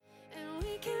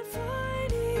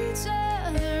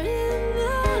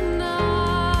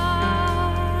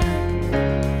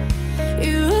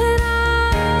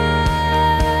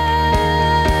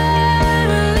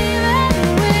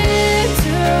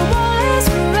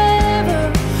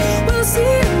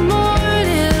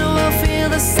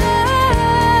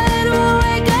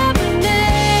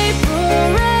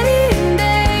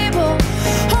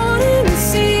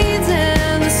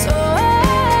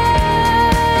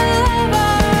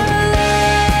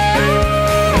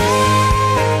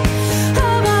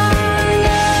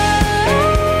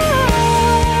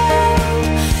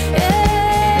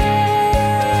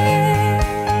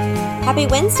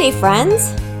Wednesday,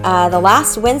 friends. The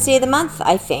last Wednesday of the month,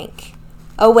 I think.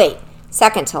 Oh, wait,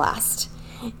 second to last.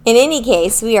 In any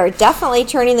case, we are definitely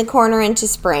turning the corner into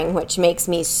spring, which makes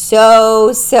me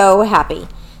so happy.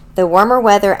 The warmer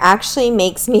weather actually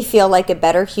makes me feel like a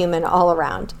better human all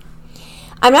around.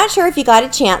 I'm not sure if you got a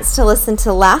chance to listen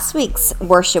to last week's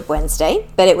Worship Wednesday,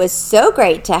 but it was so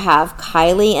great to have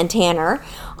Kylie and Tanner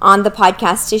on the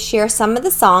podcast to share some of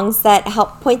the songs that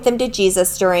helped point them to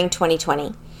Jesus during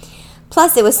 2020.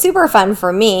 Plus, it was super fun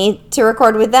for me to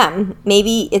record with them.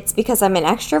 Maybe it's because I'm an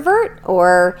extrovert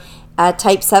or a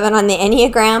type 7 on the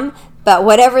Enneagram, but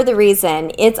whatever the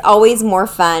reason, it's always more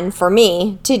fun for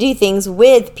me to do things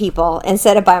with people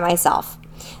instead of by myself.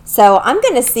 So I'm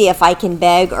going to see if I can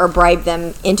beg or bribe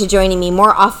them into joining me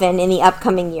more often in the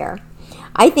upcoming year.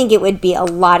 I think it would be a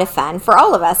lot of fun for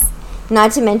all of us,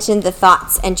 not to mention the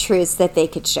thoughts and truths that they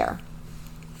could share.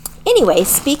 Anyway,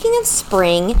 speaking of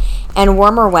spring and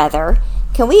warmer weather,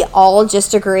 can we all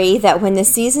just agree that when the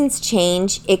seasons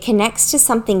change, it connects to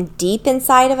something deep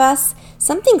inside of us,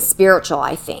 something spiritual,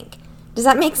 I think. Does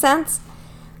that make sense?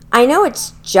 I know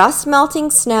it's just melting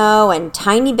snow and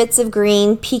tiny bits of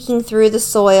green peeking through the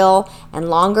soil and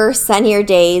longer, sunnier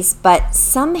days, but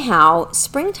somehow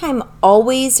springtime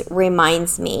always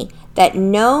reminds me that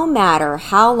no matter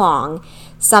how long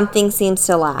something seems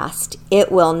to last,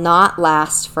 it will not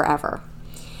last forever.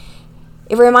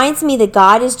 It reminds me that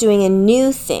God is doing a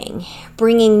new thing,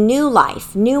 bringing new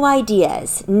life, new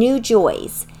ideas, new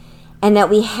joys, and that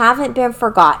we haven't been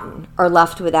forgotten or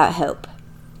left without hope.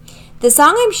 The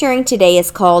song I'm sharing today is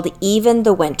called Even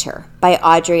the Winter by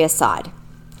Audrey Assad.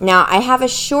 Now, I have a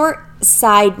short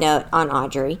side note on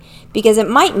Audrey because it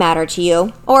might matter to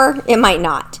you or it might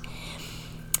not.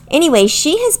 Anyway,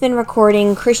 she has been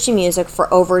recording Christian music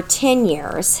for over 10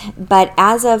 years, but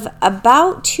as of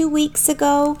about 2 weeks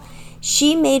ago,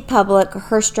 she made public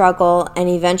her struggle and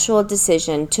eventual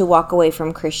decision to walk away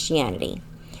from Christianity.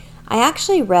 I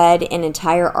actually read an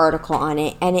entire article on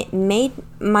it, and it made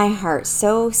my heart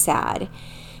so sad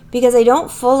because I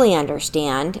don't fully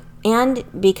understand and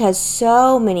because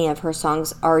so many of her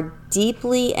songs are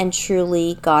deeply and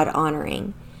truly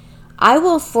God-honoring. I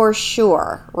will for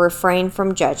sure refrain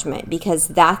from judgment because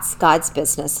that's God's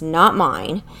business, not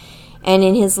mine. And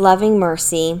in His loving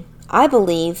mercy, I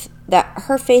believe that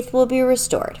her faith will be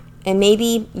restored. And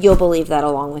maybe you'll believe that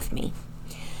along with me.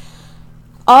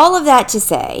 All of that to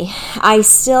say, I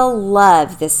still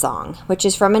love this song, which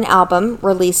is from an album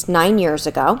released 9 years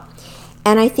ago.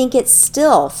 And I think it's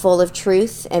still full of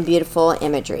truth and beautiful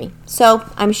imagery. So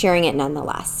I'm sharing it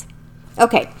nonetheless.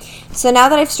 Okay, so now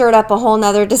that I've stirred up a whole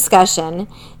nother discussion,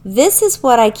 this is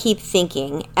what I keep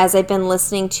thinking as I've been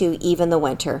listening to Even the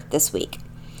Winter this week.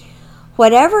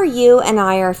 Whatever you and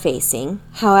I are facing,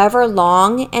 however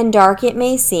long and dark it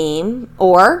may seem,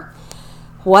 or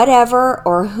whatever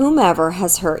or whomever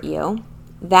has hurt you,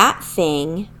 that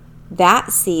thing,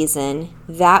 that season,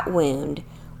 that wound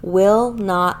will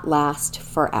not last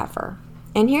forever.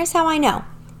 And here's how I know.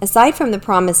 Aside from the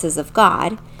promises of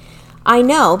God, I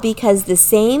know because the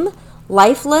same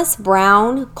lifeless,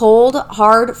 brown, cold,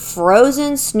 hard,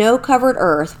 frozen, snow-covered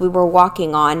earth we were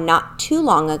walking on not too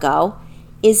long ago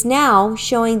is now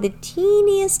showing the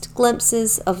teeniest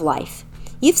glimpses of life.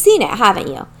 You've seen it, haven't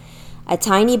you? A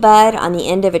tiny bud on the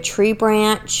end of a tree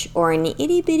branch or an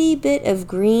itty-bitty bit of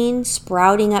green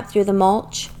sprouting up through the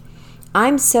mulch.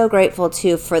 I'm so grateful,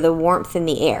 too, for the warmth in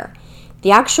the air,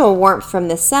 the actual warmth from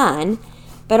the sun,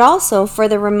 but also for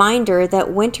the reminder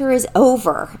that winter is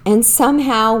over and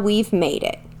somehow we've made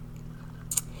it.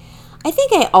 I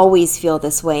think I always feel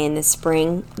this way in the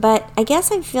spring, but I guess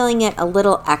I'm feeling it a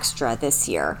little extra this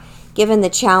year, given the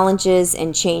challenges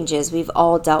and changes we've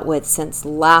all dealt with since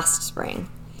last spring.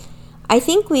 I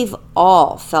think we've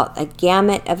all felt a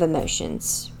gamut of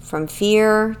emotions, from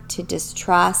fear to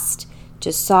distrust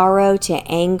to sorrow to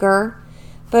anger,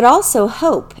 but also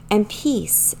hope and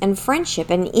peace and friendship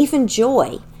and even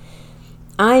joy.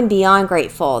 I'm beyond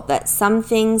grateful that some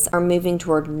things are moving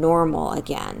toward normal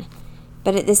again.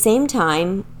 But at the same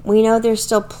time, we know there's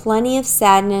still plenty of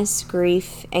sadness,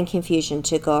 grief, and confusion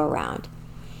to go around.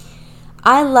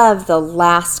 I love the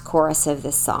last chorus of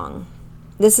this song.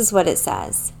 This is what it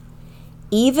says.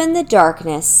 Even the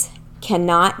darkness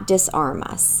cannot disarm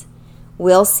us.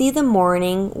 We'll see the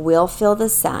morning, we'll feel the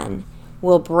sun.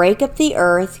 We'll break up the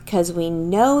earth because we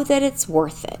know that it's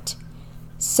worth it.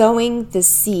 Sowing the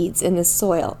seeds in the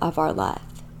soil of our love.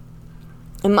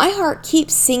 And my heart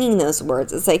keeps singing those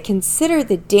words as I consider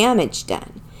the damage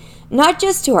done, not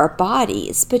just to our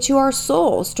bodies, but to our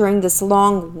souls during this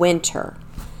long winter.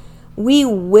 We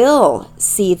will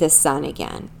see the sun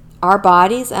again. Our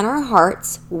bodies and our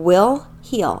hearts will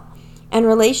heal. and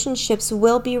relationships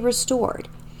will be restored.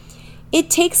 It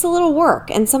takes a little work,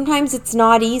 and sometimes it's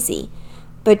not easy.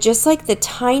 But just like the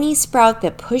tiny sprout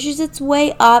that pushes its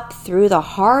way up through the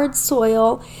hard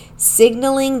soil,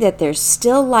 signaling that there's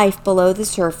still life below the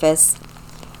surface,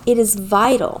 it is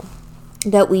vital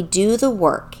that we do the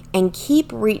work and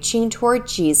keep reaching toward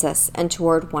Jesus and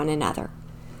toward one another.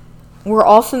 We're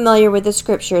all familiar with the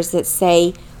scriptures that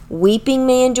say, weeping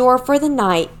may endure for the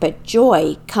night, but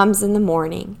joy comes in the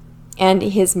morning. And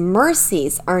his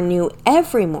mercies are new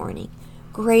every morning.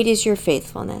 Great is your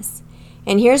faithfulness.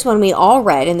 And here's one we all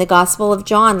read in the Gospel of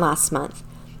John last month.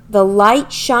 The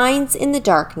light shines in the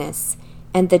darkness,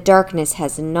 and the darkness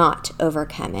has not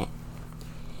overcome it.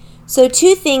 So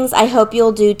 2 things I hope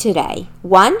you'll do today.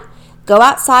 1, go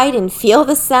outside and feel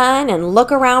the sun and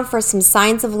look around for some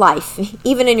signs of life,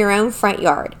 even in your own front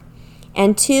yard.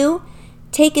 And 2,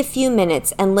 take a few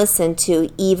minutes and listen to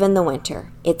Even the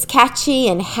Winter. It's catchy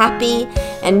and happy,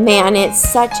 and man, it's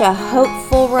such a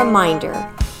hopeful reminder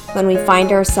when we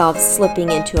find ourselves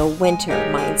slipping into a winter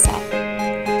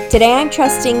mindset. Today I'm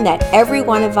trusting that every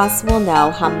one of us will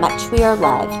know how much we are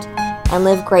loved and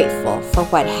live grateful for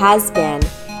what has been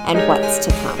and what's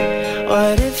to come.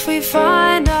 What if we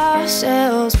find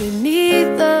ourselves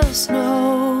beneath the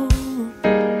snow?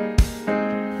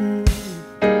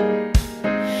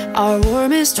 Our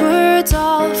warmest words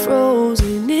all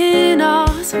frozen in our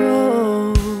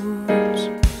throats,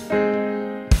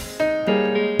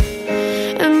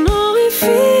 and all we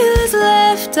feel is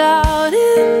left out